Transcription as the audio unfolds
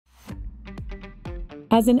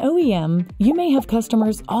As an OEM, you may have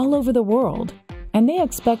customers all over the world, and they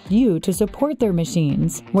expect you to support their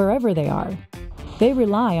machines wherever they are. They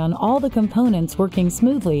rely on all the components working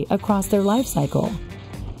smoothly across their life cycle.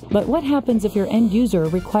 But what happens if your end user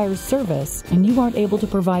requires service and you aren't able to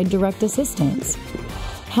provide direct assistance?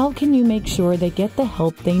 How can you make sure they get the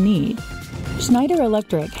help they need? Schneider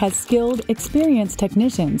Electric has skilled, experienced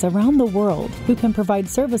technicians around the world who can provide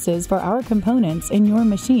services for our components in your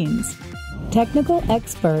machines. Technical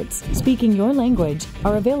experts speaking your language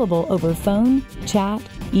are available over phone, chat,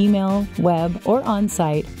 email, web, or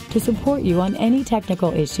on-site to support you on any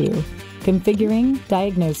technical issue, configuring,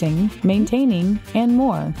 diagnosing, maintaining, and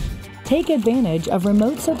more. Take advantage of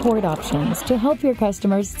remote support options to help your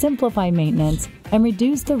customers simplify maintenance and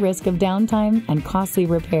reduce the risk of downtime and costly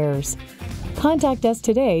repairs. Contact us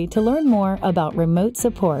today to learn more about remote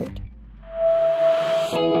support.